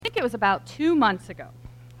it was about 2 months ago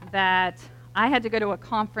that I had to go to a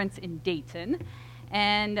conference in Dayton,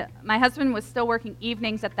 and my husband was still working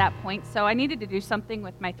evenings at that point, so I needed to do something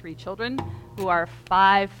with my 3 children, who are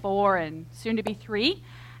 5, 4, and soon to be 3.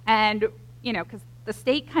 And, you know, because the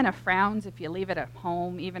state kind of frowns if you leave it at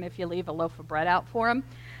home, even if you leave a loaf of bread out for them.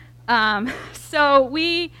 So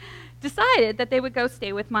we decided that they would go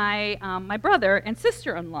stay with my brother and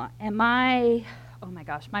sister-in-law. And oh my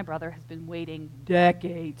gosh, my brother has been waiting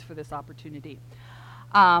decades for this opportunity.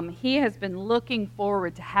 He has been looking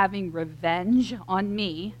forward to having revenge on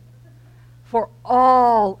me for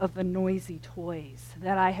all of the noisy toys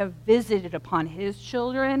that I have visited upon his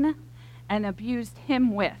children and abused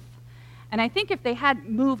him with. And I think if they had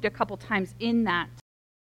moved a couple times in that,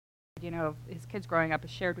 you know, his kids growing up, I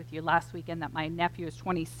shared with you last weekend that my nephew is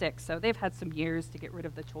 26, so they've had some years to get rid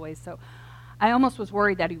of the toys. So I almost was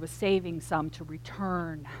worried that he was saving some to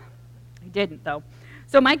return. He didn't, though.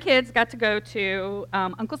 So my kids got to go to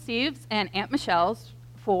Uncle Steve's and Aunt Michelle's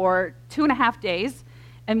for 2.5 days,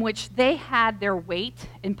 in which they had their weight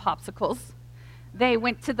in popsicles. They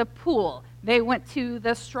went to the pool. They went to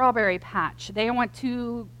the strawberry patch. They went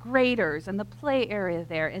to Graders and the play area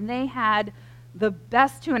there, and they had the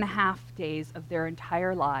best 2.5 days of their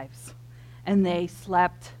entire lives. And they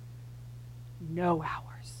slept no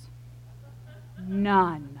hours.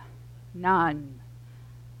 None.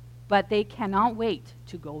 But they cannot wait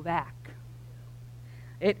to go back.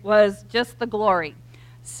 It was just the glory.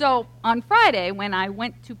 So on Friday, when I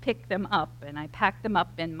went to pick them up, and I packed them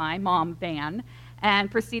up in my mom van and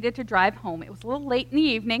proceeded to drive home, it was a little late in the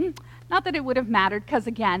evening. Not that it would have mattered, because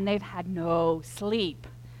again, they've had no sleep.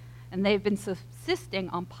 And they've been subsisting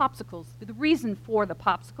on popsicles. The reason for the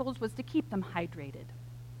popsicles was to keep them hydrated.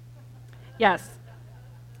 Yes.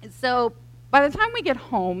 So by the time we get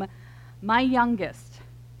home, my youngest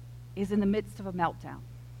is in the midst of a meltdown.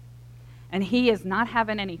 And he is not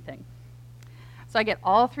having anything. So I get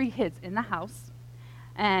all 3 kids in the house,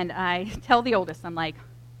 and I tell the oldest, I'm like,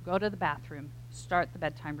 go to the bathroom, start the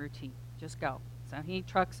bedtime routine, just go. So he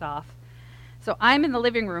trucks off. So I'm in the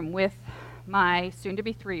living room with my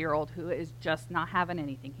soon-to-be 3-year-old who is just not having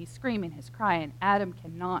anything. He's screaming, he's crying. Adam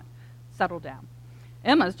cannot settle down.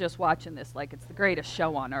 Emma's just watching this like it's the greatest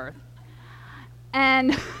show on earth.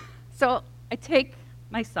 And so I take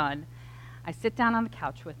my son, I sit down on the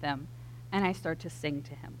couch with him, and I start to sing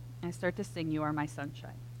to him. I start to sing, "You Are My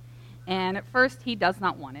Sunshine." And at first, he does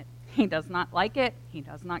not want it. He does not like it. He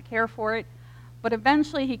does not care for it. But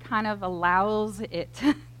eventually, he kind of allows it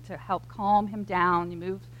to help calm him down. He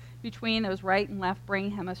moves between those right and left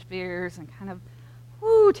brain hemispheres and kind of,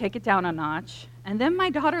 take it down a notch. And then my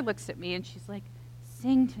daughter looks at me, and she's like,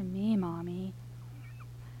 "Sing to me, Mommy."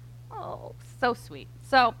 Oh, so sweet.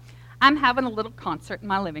 So I'm having a little concert in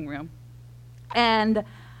my living room. And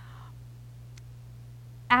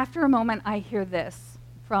after a moment, I hear this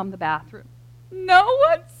from the bathroom. "No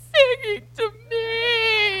one's singing to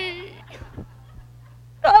me.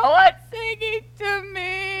 No one's singing to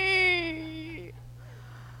me."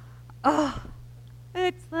 Oh,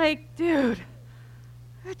 it's like, dude,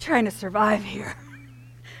 I'm trying to survive here.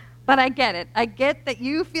 But I get it. I get that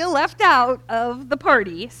you feel left out of the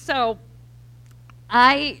party. So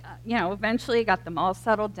I, eventually got them all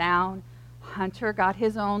settled down. Hunter got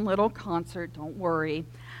his own little concert, don't worry.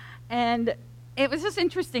 And it was just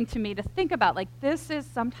interesting to me to think about, like, this is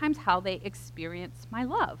sometimes how they experience my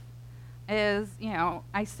love. Is,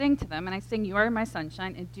 I sing to them, and I sing "You Are My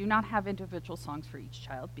Sunshine," and do not have individual songs for each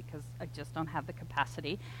child because I just don't have the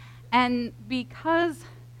capacity. And because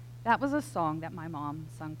that was a song that my mom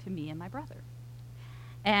sung to me and my brother.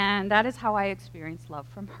 And that is how I experienced love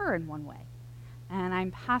from her in one way. And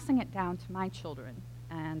I'm passing it down to my children.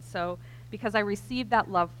 And so because I received that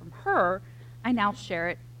love from her, I now share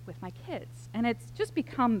it with my kids. And it's just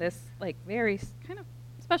become this like very kind of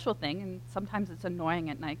special thing. And sometimes it's annoying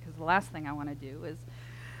at night because the last thing I want to do is,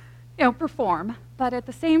 perform. But at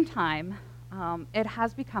the same time, it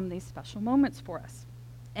has become these special moments for us.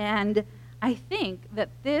 And I think that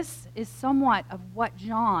this is somewhat of what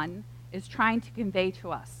John is trying to convey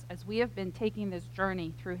to us as we have been taking this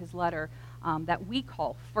journey through his letter that we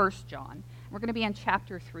call 1 John. We're going to be in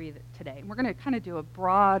chapter 3 today, and we're going to kind of do a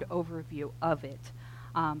broad overview of it.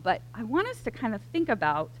 But I want us to kind of think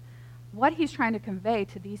about what he's trying to convey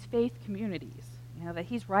to these faith communities, that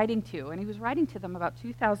he's writing to. And he was writing to them about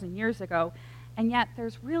 2,000 years ago, and yet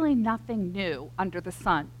there's really nothing new under the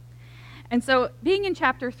sun. And so being in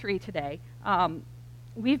chapter 3 today,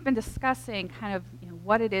 we've been discussing kind of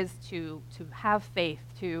what it is to have faith,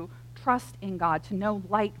 to trust in God, to know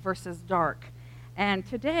light versus dark. And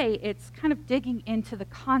today it's kind of digging into the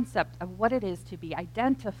concept of what it is to be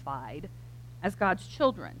identified as God's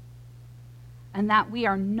children, and that we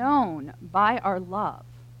are known by our love.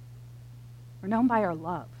 We're known by our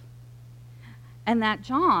love. And that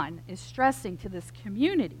John is stressing to this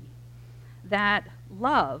community that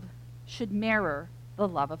love should mirror the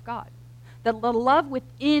love of God. That the love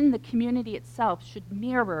within the community itself should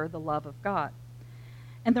mirror the love of God.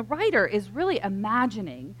 And the writer is really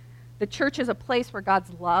imagining the church as a place where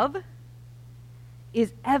God's love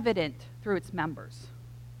is evident through its members.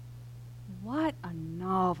 What a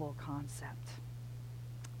novel concept.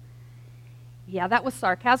 Yeah, that was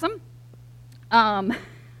sarcasm.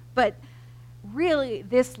 But really,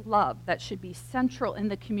 this love that should be central in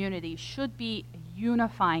the community should be a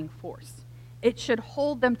unifying force. It should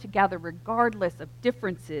hold them together regardless of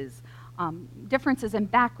differences, differences in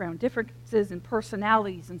background, differences in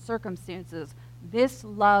personalities and circumstances. This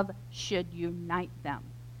love should unite them.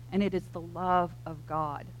 And it is the love of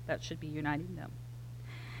God that should be uniting them.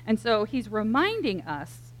 And so he's reminding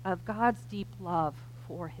us of God's deep love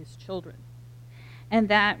for his children. And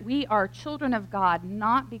that we are children of God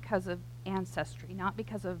not because of ancestry, not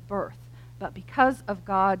because of birth, but because of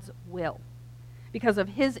God's will, because of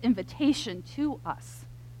his invitation to us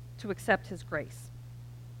to accept his grace.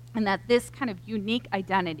 And that this kind of unique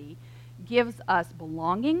identity gives us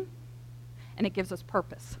belonging and it gives us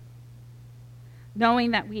purpose.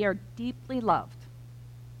 Knowing that we are deeply loved,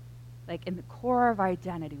 like in the core of our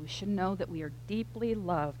identity, we should know that we are deeply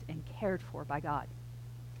loved and cared for by God.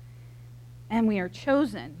 And we are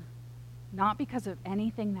chosen not because of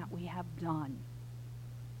anything that we have done,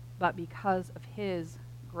 but because of his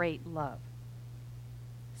great love.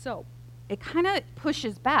 So it kind of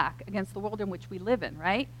pushes back against the world in which we live in,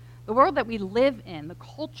 right? The world that we live in, the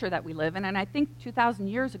culture that we live in, and I think 2,000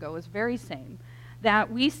 years ago was very same,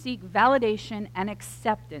 that we seek validation and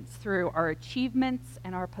acceptance through our achievements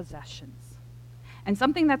and our possessions. And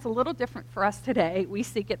something that's a little different for us today, we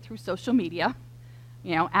seek it through social media.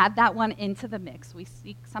 Add that one into the mix. We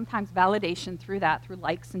seek sometimes validation through that, through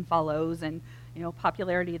likes and follows and,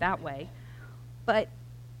 popularity that way. But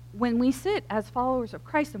when we sit as followers of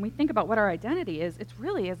Christ and we think about what our identity is, it's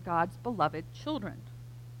really as God's beloved children.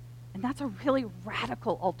 And that's a really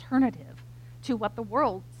radical alternative to what the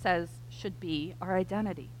world says should be our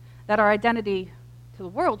identity. That our identity to the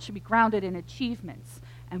world should be grounded in achievements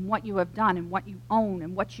and what you have done and what you own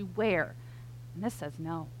and what you wear. And this says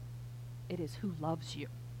no. It is who loves you.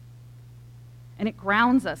 And it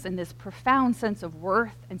grounds us in this profound sense of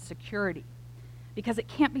worth and security because it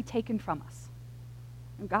can't be taken from us.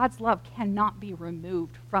 And God's love cannot be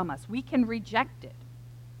removed from us. We can reject it,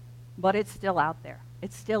 but it's still out there.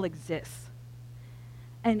 It still exists.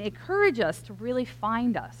 And encourage us to really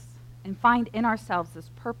find us and find in ourselves this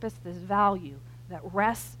purpose, this value that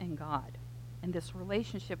rests in God and this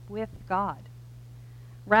relationship with God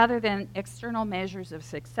rather than external measures of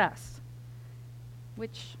success,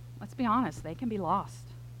 which, let's be honest, they can be lost.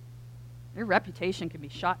 Your reputation can be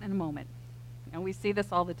shot in a moment. And we see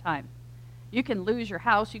this all the time. You can lose your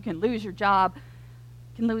house, you can lose your job,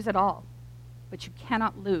 you can lose it all. But you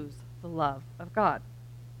cannot lose the love of God.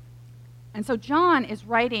 And so John is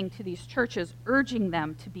writing to these churches, urging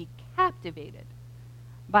them to be captivated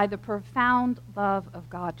by the profound love of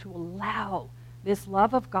God, to allow this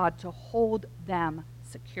love of God to hold them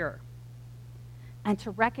secure, and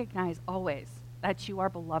to recognize always that you are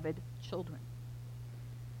beloved children.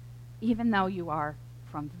 Even though you are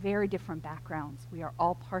from very different backgrounds, we are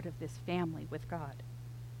all part of this family with God.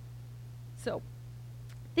 So,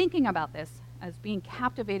 thinking about this as being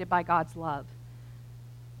captivated by God's love,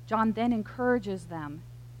 John then encourages them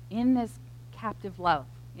in this captive love,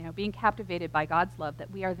 being captivated by God's love,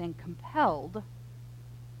 that we are then compelled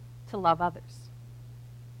to love others.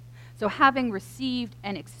 So having received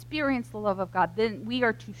and experienced the love of God, then we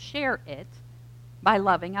are to share it by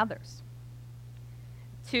loving others.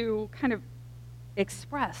 To kind of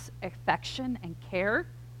express affection and care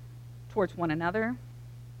towards one another,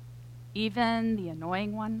 even the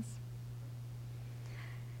annoying ones.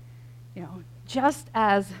 Just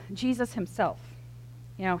as Jesus himself,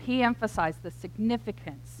 he emphasized the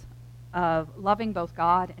significance of loving both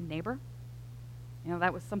God and neighbor.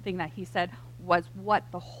 That was something that he said was what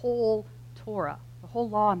the whole Torah, the whole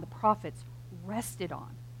law and the prophets rested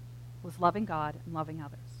on, was loving God and loving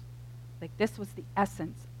others. Like this was the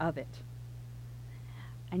essence of it.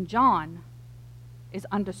 And John is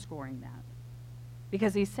underscoring that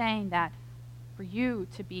because he's saying that for you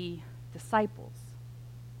to be disciples,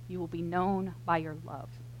 you will be known by your love.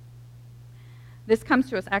 This comes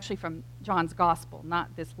to us actually from John's gospel,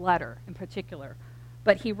 not this letter in particular.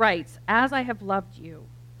 But he writes, as I have loved you,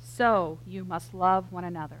 so you must love one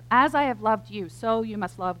another. As I have loved you, so you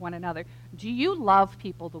must love one another. Do you love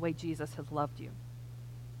people the way Jesus has loved you?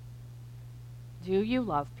 Do you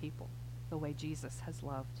love people the way Jesus has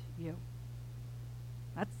loved you?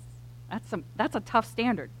 That's a tough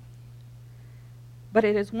standard. But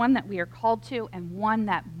it is one that we are called to and one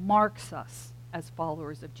that marks us as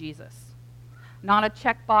followers of Jesus. Not a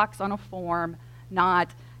checkbox on a form,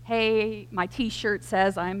 not, hey, my t-shirt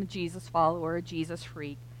says I'm a Jesus follower, a Jesus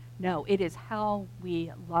freak. No, it is how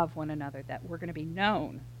we love one another that we're going to be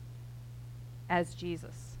known as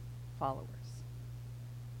Jesus followers.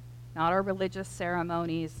 Not our religious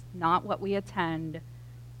ceremonies, not what we attend,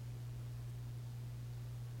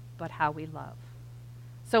 but how we love.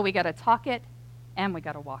 So we got to talk it and we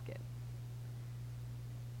got to walk it.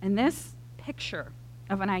 And this picture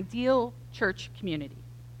of an ideal church community,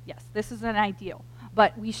 yes, this is an ideal,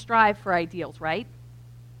 but we strive for ideals, right?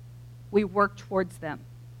 We work towards them.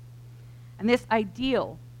 And this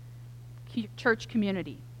ideal church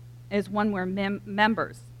community is one where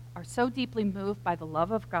members are so deeply moved by the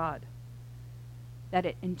love of God that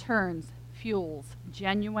it in turn fuels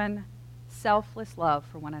genuine, selfless love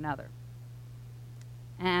for one another.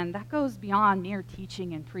 And that goes beyond mere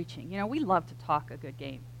teaching and preaching. You know, we love to talk a good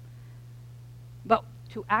game. But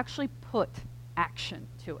to actually put action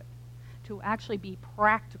to it, to actually be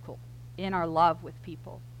practical in our love with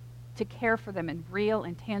people, to care for them in real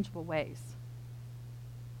and tangible ways,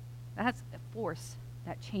 that's a force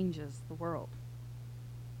that changes the world.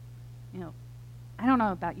 You know, I don't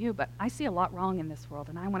know about you, but I see a lot wrong in this world,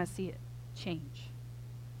 and I want to see it change.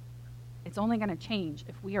 It's only going to change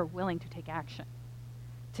if we are willing to take action,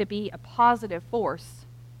 to be a positive force,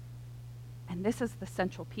 and this is the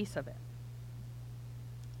central piece of it.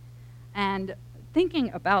 And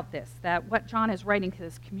thinking about this, that what John is writing to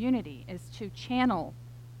this community is to channel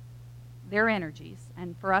their energies,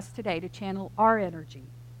 and for us today to channel our energy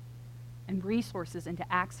and resources into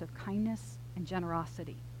acts of kindness and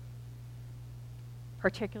generosity,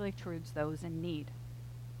 particularly towards those in need.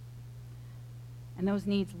 And those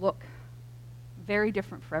needs look very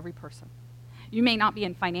different for every person. You may not be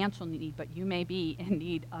in financial need, but you may be in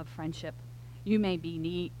need of friendship. You may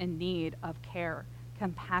be in need of care,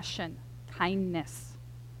 compassion, kindness.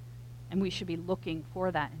 And we should be looking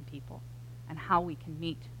for that in people and how we can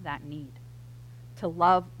meet that need, to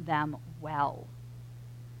love them well.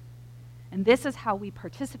 And this is how we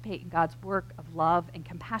participate in God's work of love and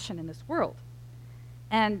compassion in this world.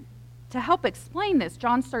 And to help explain this,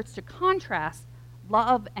 John starts to contrast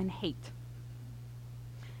love and hate.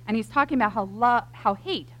 And he's talking about how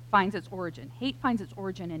hate finds its origin. Hate finds its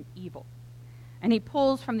origin in evil. And he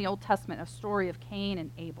pulls from the Old Testament a story of Cain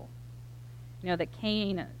and Abel. You know, that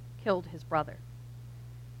Cain killed his brother.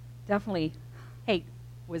 Definitely hate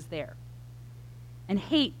was there. And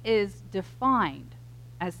hate is defined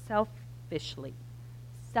as selfishly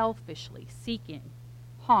seeking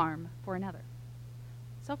harm for another.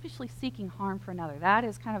 Selfishly seeking harm for another. That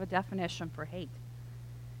is kind of a definition for hate.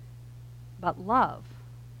 But love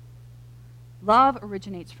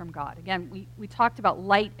originates from God. Again, we talked about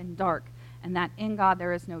light and dark, and that in God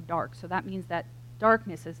there is no dark. So that means that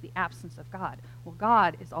darkness is the absence of God. Well,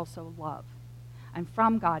 God is also love. And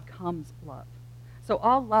from God comes love. So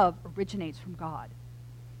all love originates from God.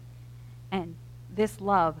 And this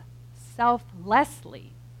love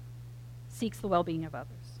selflessly seeks the well-being of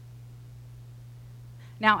others.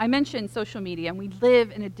 Now, I mentioned social media, and we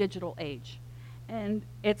live in a digital age. And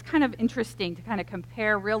it's kind of interesting to kind of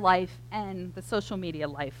compare real life and the social media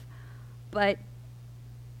life. But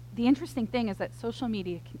the interesting thing is that social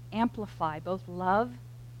media can amplify both love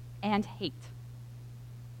and hate.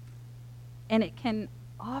 And it can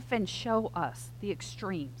often show us the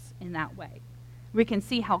extremes in that way. We can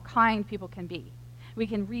see how kind people can be. We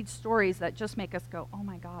can read stories that just make us go, oh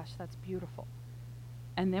my gosh, that's beautiful.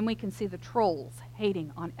 And then we can see the trolls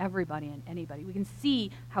hating on everybody and anybody. We can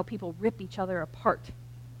see how people rip each other apart.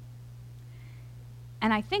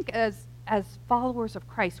 And I think as followers of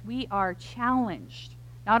Christ, we are challenged,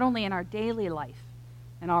 not only in our daily life,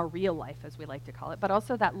 in our real life, as we like to call it, but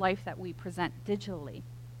also that life that we present digitally,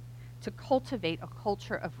 to cultivate a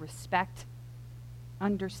culture of respect,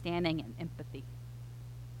 understanding, and empathy.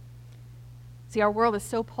 See, our world is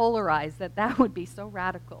so polarized that would be so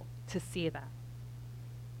radical to see that.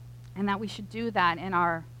 And that we should do that in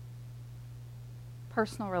our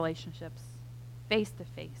personal relationships, face to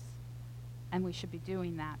face. And we should be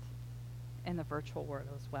doing that in the virtual world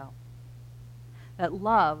as well. That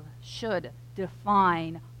love should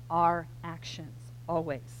define our actions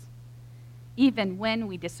always. Even when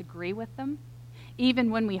we disagree with them, even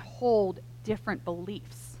when we hold different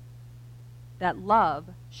beliefs that love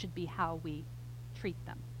should be how we treat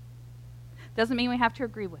them. Doesn't mean we have to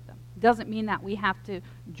agree with them. Doesn't mean that we have to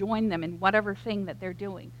join them in whatever thing that they're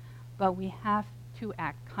doing. But we have to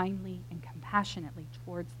act kindly and compassionately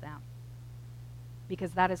towards them,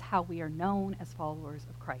 because that is how we are known as followers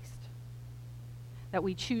of Christ. That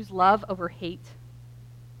we choose love over hate,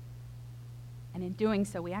 and in doing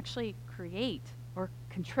so, we actually create or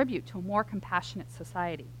contribute to a more compassionate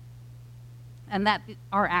society. And that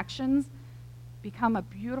our actions become a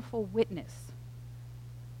beautiful witness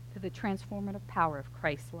to the transformative power of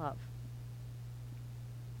Christ's love.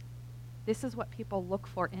 This is what people look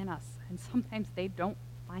for in us, and sometimes they don't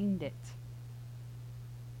find it.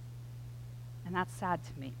 And that's sad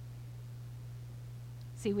to me.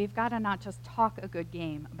 See, we've got to not just talk a good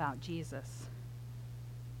game about Jesus.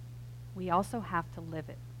 We also have to live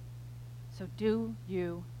it. So do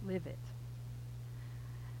you live it?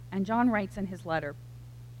 And John writes in his letter,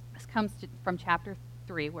 this comes from chapter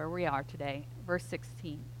 3, where we are today, verse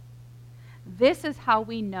 16. This is how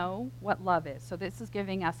we know what love is. So this is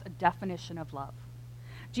giving us a definition of love.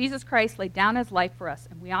 Jesus Christ laid down his life for us,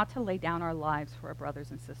 and we ought to lay down our lives for our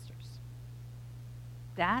brothers and sisters.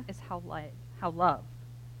 That is how love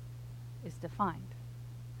is defined.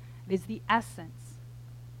 It is the essence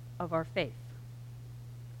of our faith.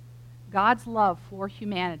 God's love for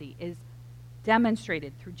humanity is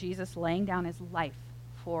demonstrated through Jesus laying down his life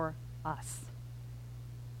for us.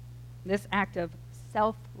 This act of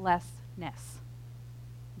selflessness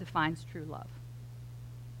defines true love.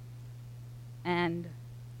 And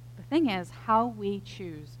the thing is, how we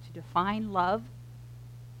choose to define love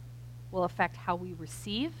will affect how we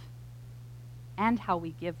receive and how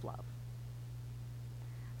we give love.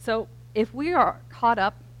 So if we are caught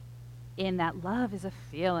up in that love is a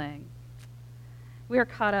feeling, we are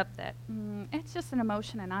caught up that it's just an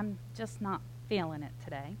emotion and I'm just not feeling it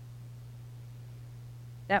today,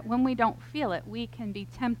 that when we don't feel it, we can be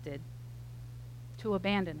tempted to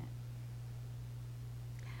abandon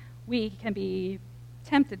it. We can be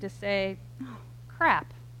tempted to say, oh,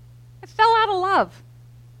 crap, I fell out of love.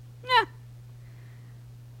 Yeah.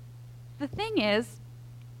 The thing is,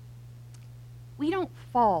 we don't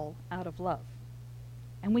fall out of love.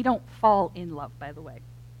 And we don't fall in love, by the way.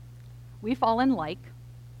 We fall in like,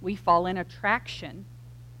 we fall in attraction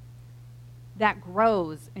that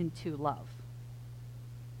grows into love.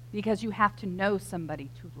 Because you have to know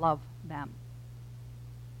somebody to love them.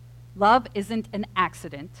 Love isn't an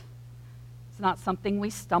accident. It's not something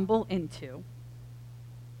we stumble into.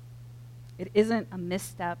 It isn't a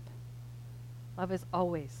misstep. Love is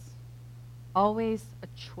always a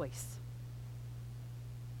choice.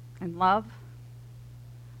 And love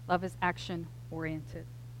is action-oriented.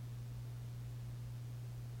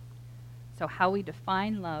 So how we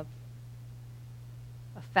define love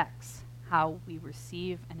affects how we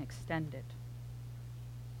receive and extend it.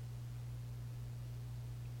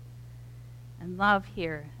 And love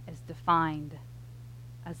here is defined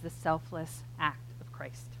as the selfless act of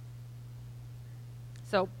Christ.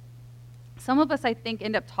 So some of us, I think,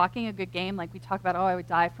 end up talking a good game, like we talk about, oh, I would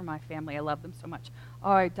die for my family, I love them so much.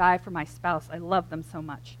 Oh, I would die for my spouse, I love them so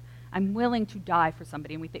much. I'm willing to die for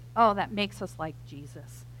somebody. And we think, oh, that makes us like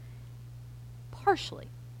Jesus. Partially.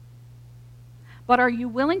 But are you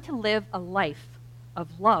willing to live a life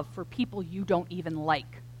of love for people you don't even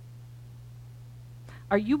like?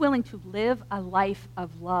 Are you willing to live a life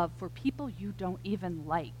of love for people you don't even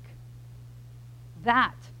like?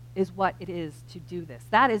 That is what it is to do this.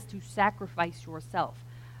 That is to sacrifice yourself.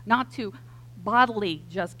 Not to bodily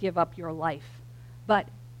just give up your life, but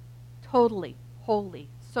totally, wholly,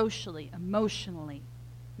 socially, emotionally,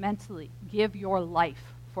 mentally give your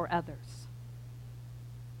life for others.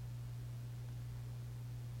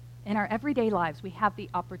 In our everyday lives, we have the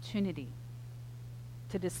opportunity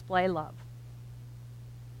to display love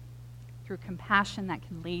through compassion that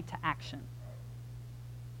can lead to action.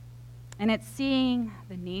 And it's seeing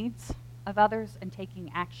the needs of others and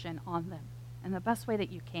taking action on them in the best way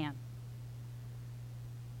that you can.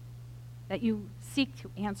 That you seek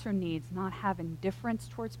to answer needs, not have indifference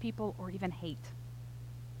towards people or even hate.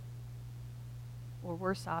 Or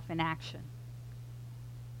worse off, inaction.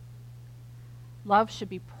 Love should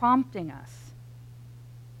be prompting us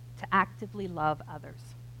to actively love others.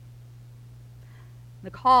 The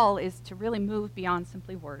call is to really move beyond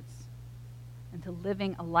simply words and to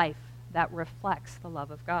living a life that reflects the love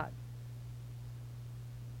of God.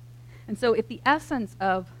 And so if the essence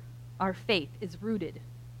of our faith is rooted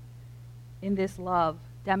in this love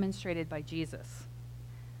demonstrated by Jesus,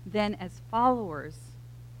 then as followers,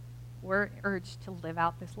 we're urged to live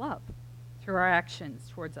out this love through our actions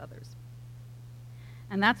towards others.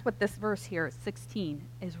 And that's what this verse here at 16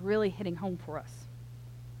 is really hitting home for us.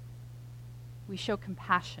 We show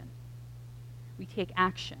compassion. We take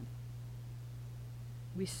action.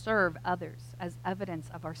 We serve others as evidence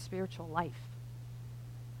of our spiritual life.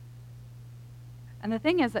 And the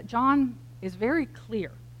thing is that John is very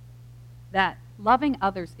clear that loving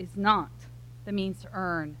others is not the means to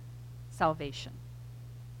earn salvation.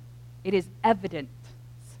 It is evidence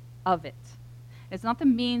of it. It's not the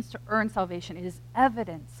means to earn salvation. It is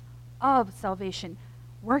evidence of salvation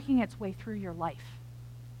working its way through your life.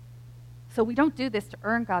 So we don't do this to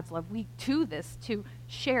earn God's love. We do this to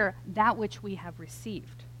share that which we have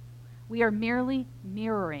received. We are merely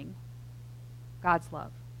mirroring God's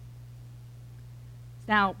love.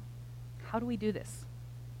 Now, how do we do this?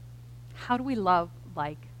 How do we love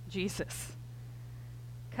like Jesus?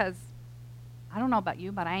 Because I don't know about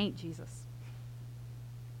you, but I ain't Jesus.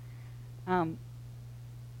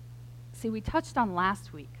 See, we touched on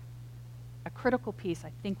last week a critical piece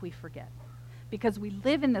I think we forget. Because we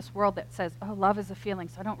live in this world that says, oh, love is a feeling,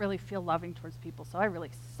 so I don't really feel loving towards people, so I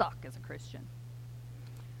really suck as a Christian.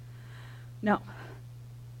 No.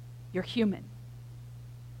 You're human.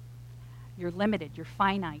 You're limited. You're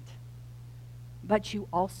finite. But you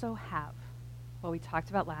also have, what we talked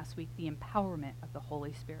about last week, the empowerment of the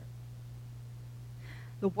Holy Spirit.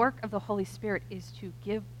 The work of the Holy Spirit is to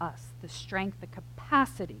give us the strength, the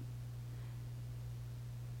capacity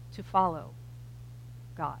to follow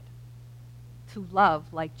God, to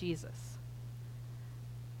love like Jesus.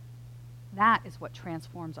 That is what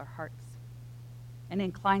transforms our hearts and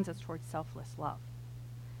inclines us towards selfless love.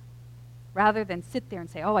 Rather than sit there and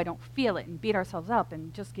say, oh, I don't feel it, and beat ourselves up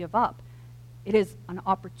and just give up. It is an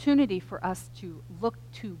opportunity for us to look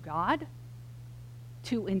to God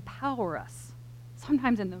to empower us.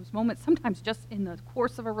 Sometimes in those moments, sometimes just in the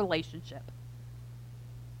course of a relationship.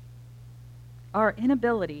 Our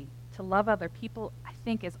inability to love other people, I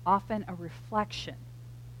think, is often a reflection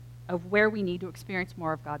of where we need to experience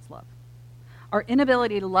more of God's love. Our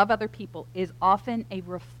inability to love other people is often a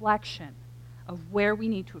reflection of where we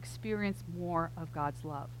need to experience more of God's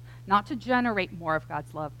love. Not to generate more of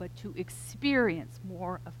God's love, but to experience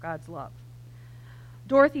more of God's love.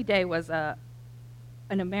 Dorothy Day was an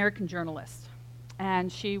American journalist, and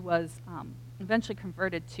she was eventually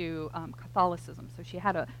converted to Catholicism. So she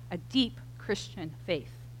had a deep Christian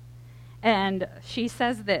faith. And she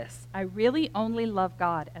says this, I really only love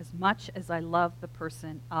God as much as I love the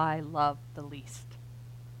person I love the least.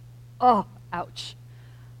 Oh, ouch.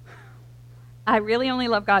 I really only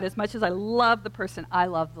love God as much as I love the person I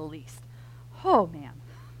love the least. Oh, man.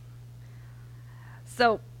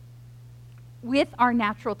 So, with our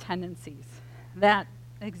natural tendencies that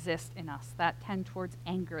exist in us, that tend towards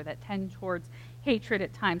anger, that tend towards hatred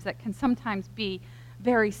at times, that can sometimes be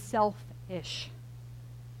very selfish,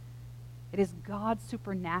 it is God's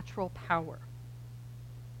supernatural power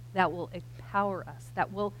that will empower us,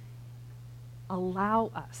 that will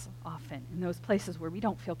allow us often in those places where we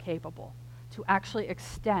don't feel capable to actually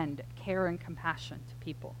extend care and compassion to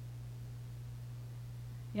people.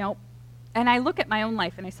 You know, and I look at my own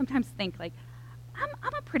life and I sometimes think like,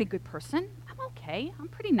 I'm a pretty good person. I'm okay. I'm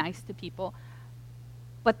pretty nice to people.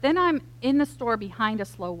 But then I'm in the store behind a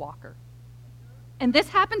slow walker. And this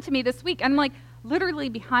happened to me this week. I'm like literally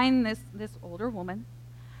behind this older woman,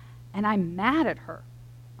 and I'm mad at her.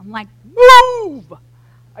 I'm like, move!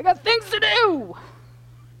 I got things to do!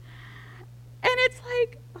 And it's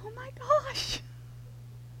like, oh my gosh.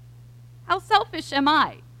 How selfish am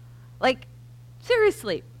I? Like,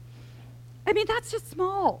 seriously. I mean, that's just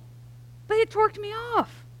small. But it torqued me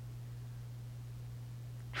off.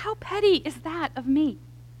 How petty is that of me?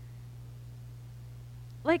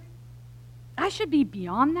 Like, I should be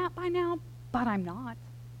beyond that by now, but I'm not.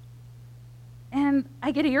 And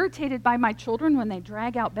I get irritated by my children when they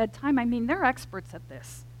drag out bedtime. I mean, they're experts at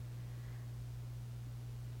this.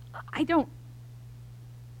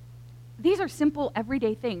 These are simple,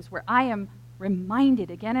 everyday things where I am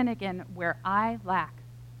reminded again and again where I lack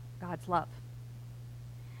God's love.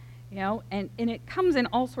 You know, and it comes in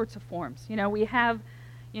all sorts of forms. You know, we have,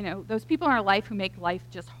 those people in our life who make life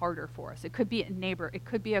just harder for us. It could be a neighbor. It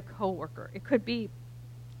could be a coworker. It could be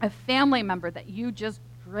a family member that you just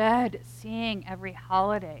dread seeing every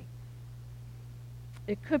holiday.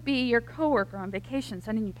 It could be your coworker on vacation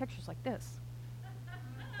sending you pictures like this.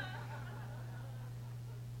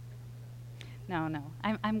 No.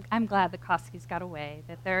 I'm glad the Koskis got away,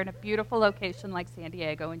 that they're in a beautiful location like San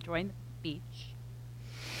Diego enjoying the beach.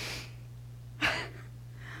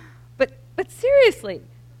 But seriously,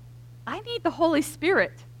 I need the Holy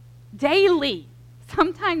Spirit daily,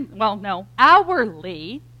 sometimes,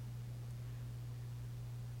 hourly,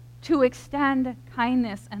 to extend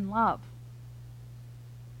kindness and love.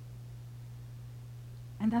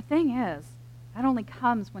 And the thing is, that only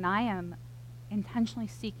comes when I am intentionally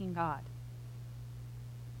seeking God.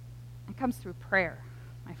 It comes through prayer,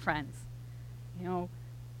 my friends. You know,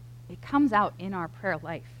 it comes out in our prayer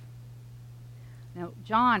life. Now,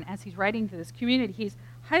 John, as he's writing to this community, he's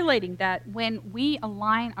highlighting that when we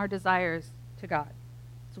align our desires to God's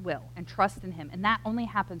will and trust in him, and that only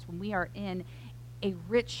happens when we are in a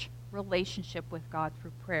rich relationship with God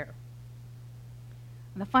through prayer.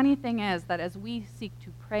 And the funny thing is that as we seek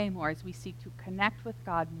to pray more, as we seek to connect with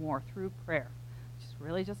God more through prayer, which is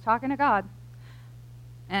really just talking to God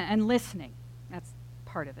and listening, that's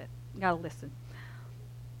part of it. You got to listen.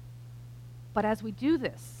 But as we do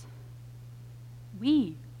this,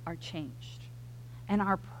 we are changed, and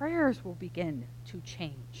our prayers will begin to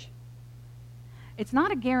change. It's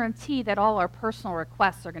not a guarantee that all our personal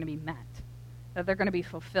requests are going to be met, that they're going to be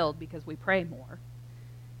fulfilled because we pray more.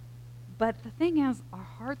 But the thing is, our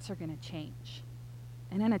hearts are going to change.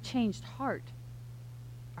 And in a changed heart,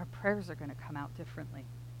 our prayers are going to come out differently.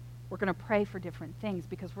 We're going to pray for different things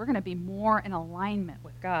because we're going to be more in alignment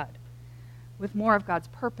with God, with more of God's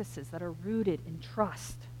purposes that are rooted in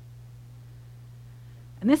trust.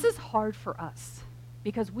 And this is hard for us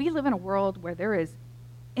because we live in a world where there is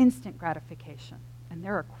instant gratification and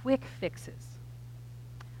there are quick fixes.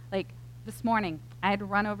 Like this morning, I had to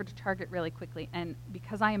run over to Target really quickly, and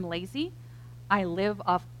because I am lazy, I live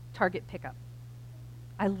off Target pickup.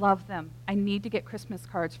 I love them. I need to get Christmas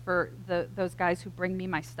cards for those guys who bring me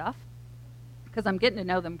my stuff because I'm getting to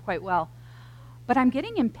know them quite well. But I'm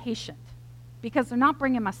getting impatient because they're not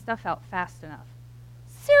bringing my stuff out fast enough.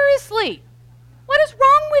 Seriously, what is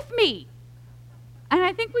wrong with me? And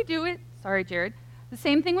I think we do it, sorry, Jared, the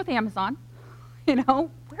same thing with Amazon. You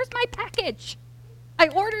know, where's my package? I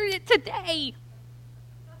ordered it today.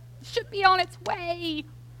 It should be on its way.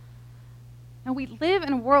 Now, we live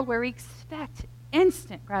in a world where we expect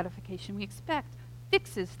instant gratification. We expect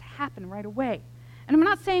fixes to happen right away. And I'm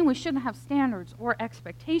not saying we shouldn't have standards or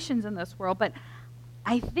expectations in this world, but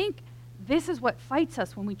I think this is what fights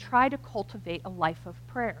us when we try to cultivate a life of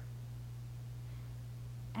prayer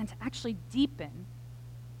and to actually deepen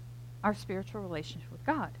our spiritual relationship with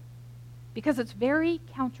God, because it's very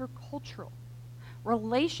countercultural.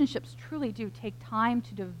 Relationships truly do take time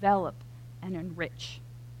to develop and enrich.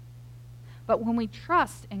 But when we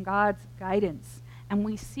trust in God's guidance and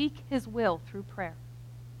we seek his will through prayer,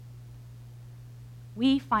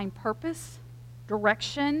 we find purpose,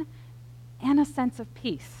 direction, and a sense of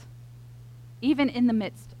peace, even in the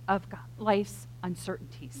midst of life's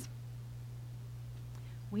uncertainties.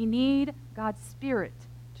 We need God's Spirit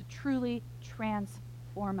to truly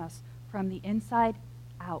transform us from the inside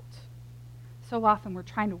out. So often we're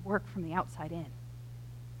trying to work from the outside in.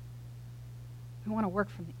 We want to work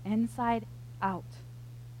from the inside out.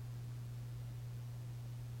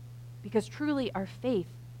 Because truly our faith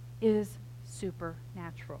is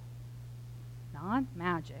supernatural. Not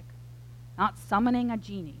magic, not summoning a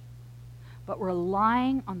genie, but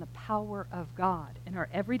relying on the power of God in our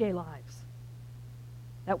everyday lives.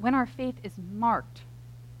 That when our faith is marked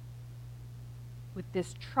with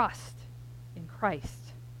this trust in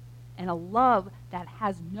Christ and a love that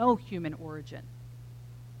has no human origin,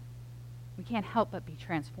 we can't help but be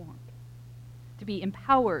transformed, to be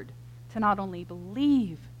empowered to not only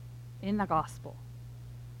believe in the gospel,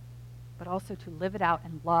 but also to live it out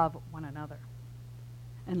and love one another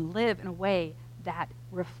and live in a way that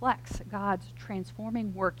reflects God's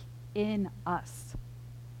transforming work in us.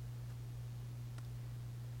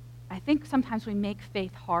 I think sometimes we make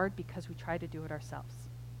faith hard because we try to do it ourselves.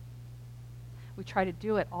 We try to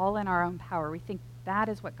do it all in our own power. We think that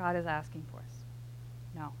is what God is asking for us.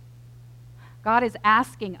 No. God is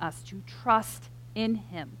asking us to trust in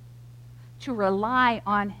him, to rely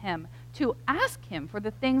on him, to ask him for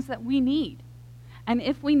the things that we need. And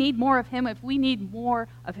if we need more of him, if we need more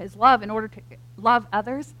of his love in order to love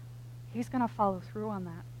others, he's going to follow through on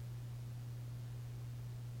that.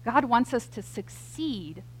 God wants us to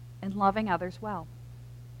succeed in loving others well.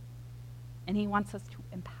 And he wants us to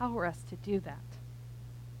empower us to do that.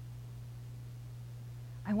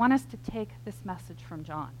 I want us to take this message from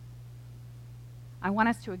John. I want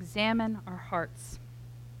us to examine our hearts.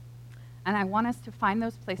 And I want us to find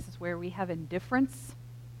those places where we have indifference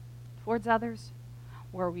towards others,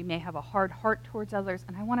 where we may have a hard heart towards others,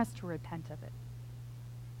 and I want us to repent of it.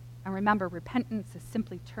 And remember, repentance is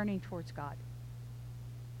simply turning towards God.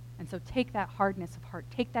 And so take that hardness of heart,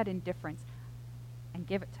 take that indifference, and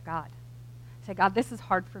give it to God. Say, God, this is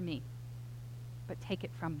hard for me, but take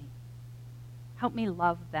it from me. Help me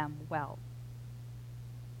love them well.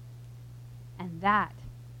 And that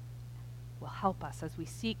will help us as we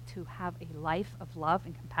seek to have a life of love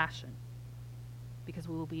and compassion, because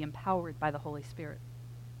we will be empowered by the Holy Spirit.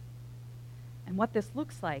 And what this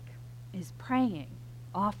looks like is praying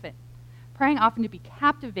often to be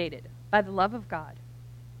captivated by the love of God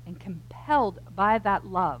and compelled by that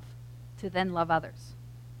love to then love others.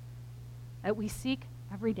 That we seek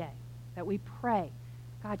every day, that we pray,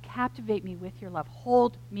 God, captivate me with your love,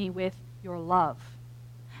 hold me with your love,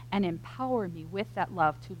 and empower me with that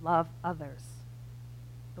love to love others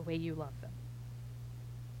the way you love them.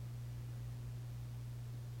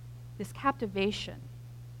 This captivation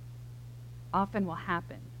often will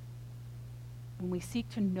happen when we seek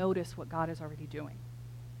to notice what God is already doing.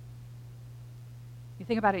 You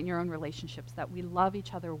think about it in your own relationships, that we love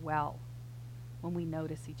each other well when we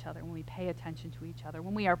notice each other, when we pay attention to each other,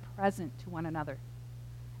 when we are present to one another.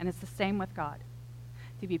 And it's the same with God.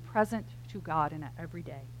 To be present to God in every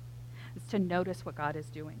day is to notice what God is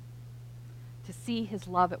doing, to see his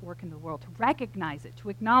love at work in the world, to recognize it, to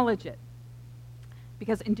acknowledge it.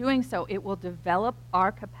 Because in doing so, it will develop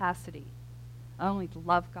our capacity not only to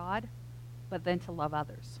love God, but then to love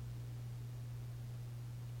others.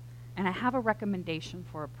 And I have a recommendation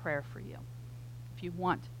for a prayer for you if you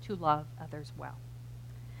want to love others well.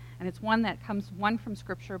 And it's one that comes from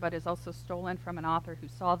Scripture, but is also stolen from an author who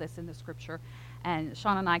saw this in the Scripture. And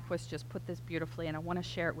Shauna Nyquist just put this beautifully, and I want to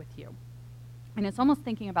share it with you. And it's almost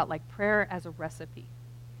thinking about like prayer as a recipe.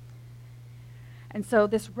 And so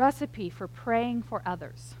this recipe for praying for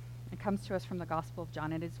others, it comes to us from the Gospel of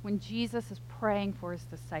John. It is when Jesus is praying for his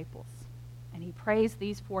disciples. And he prays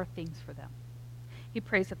these 4 things for them. He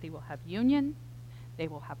prays that they will have union, they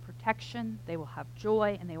will have protection, they will have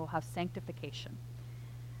joy, and they will have sanctification.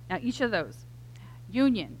 Now, each of those,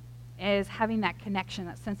 union is having that connection,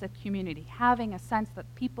 that sense of community, having a sense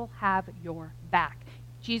that people have your back.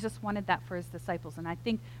 Jesus wanted that for his disciples, and I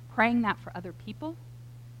think praying that for other people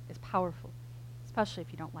is powerful, especially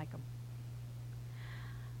if you don't like them.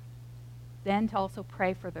 Then to also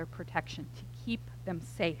pray for their protection, to keep them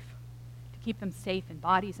safe in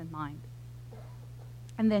bodies and mind.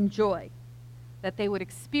 And then joy, that they would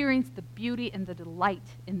experience the beauty and the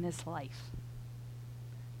delight in this life.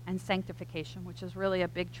 And sanctification, which is really a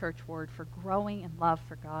big church word for growing in love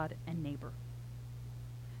for God and neighbor.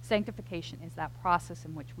 Sanctification is that process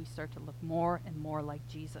in which we start to look more and more like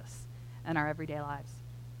Jesus in our everyday lives.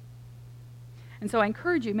 And so I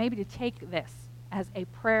encourage you maybe to take this as a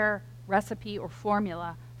prayer recipe or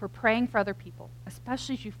formula for praying for other people,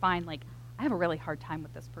 especially as you find, like, I have a really hard time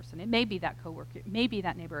with this person. It may be that coworker, it may be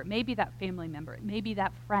that neighbor, it may be that family member, it may be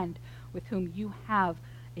that friend with whom you have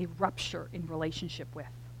a rupture in relationship with.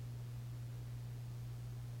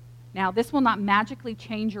 Now, this will not magically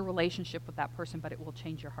change your relationship with that person, but it will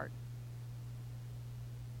change your heart.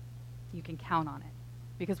 You can count on it.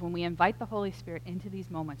 Because when we invite the Holy Spirit into these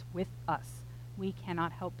moments with us, we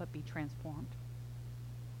cannot help but be transformed.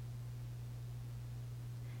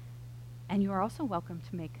 And you are also welcome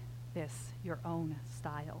to make this your own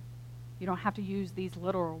style. You don't have to use these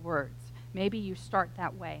literal words. Maybe you start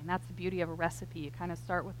that way, and that's the beauty of a recipe. You kind of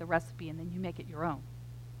start with the recipe, and then you make it your own.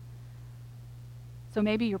 So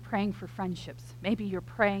maybe you're praying for friendships. Maybe you're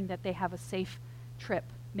praying that they have a safe trip.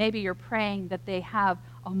 Maybe you're praying that they have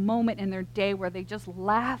a moment in their day where they just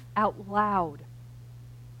laugh out loud.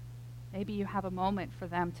 Maybe you have a moment for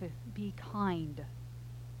them to be kind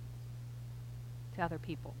to other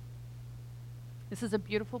people. This is a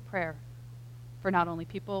beautiful prayer for not only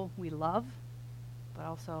people we love, but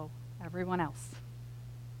also everyone else.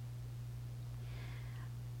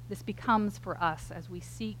 This becomes for us, as we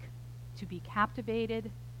seek to be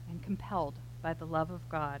captivated and compelled by the love of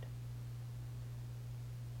God,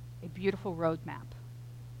 a beautiful roadmap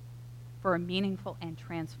for a meaningful and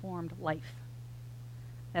transformed life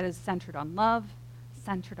that is centered on love,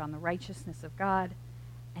 centered on the righteousness of God,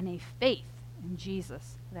 and a faith in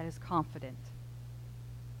Jesus that is confident.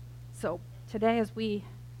 So today, as we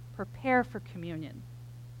prepare for communion,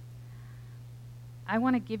 I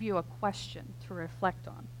want to give you a question to reflect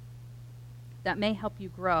on that may help you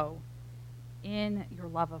grow in your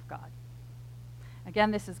love of God.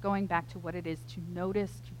 Again, this is going back to what it is to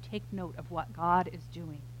notice, to take note of what God is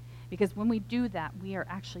doing. Because when we do that, we are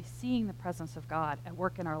actually seeing the presence of God at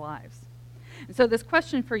work in our lives. And so this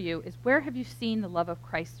question for you is, where have you seen the love of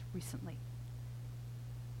Christ recently?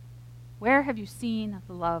 Where have you seen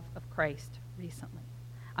the love of Christ recently?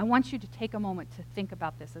 I want you to take a moment to think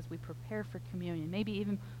about this as we prepare for communion. Maybe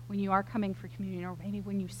even when you are coming for communion, or maybe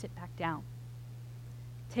when you sit back down.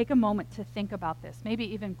 Take a moment to think about this. Maybe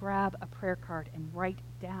even grab a prayer card and write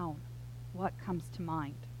down what comes to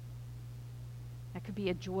mind. That could be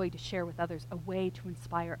a joy to share with others, a way to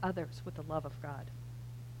inspire others with the love of God.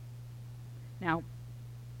 Now,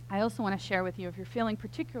 I also want to share with you, if you're feeling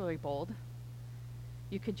particularly bold,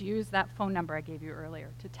 you could use that phone number I gave you earlier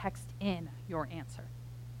to text in your answer.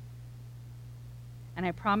 And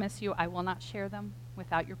I promise you, I will not share them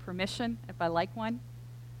without your permission if I like one.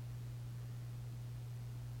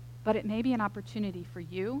 But it may be an opportunity for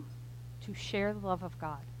you to share the love of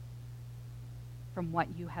God from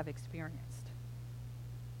what you have experienced.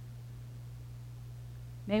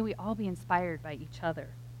 May we all be inspired by each other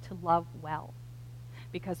to love well,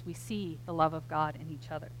 because we see the love of God in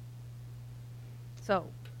each other. So,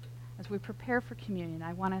 as we prepare for communion,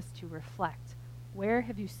 I want us to reflect. Where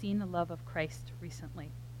have you seen the love of Christ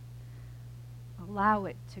recently? Allow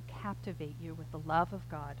it to captivate you with the love of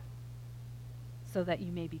God so that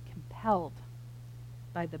you may be compelled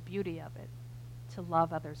by the beauty of it to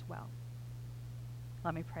love others well.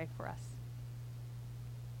 Let me pray for us.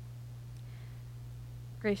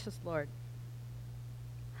 Gracious Lord,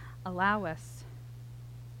 allow us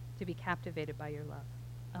to be captivated by your love.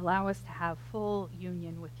 Allow us to have full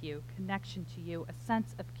union with you, connection to you, a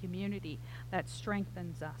sense of community that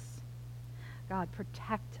strengthens us. God,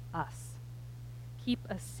 protect us. Keep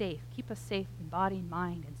us safe. Keep us safe in body,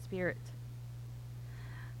 mind, and spirit.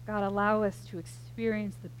 God, allow us to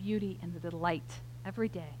experience the beauty and the delight every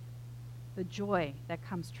day, the joy that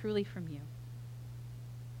comes truly from you.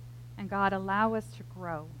 And God, allow us to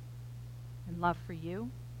grow in love for you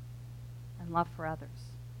and love for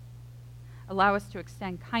others. Allow us to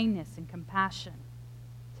extend kindness and compassion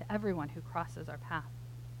to everyone who crosses our path.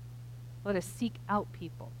 Let us seek out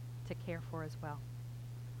people to care for as well.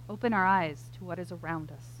 Open our eyes to what is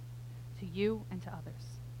around us, to you and to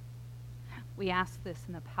others. We ask this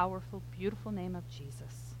in the powerful, beautiful name of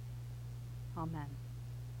Jesus. Amen.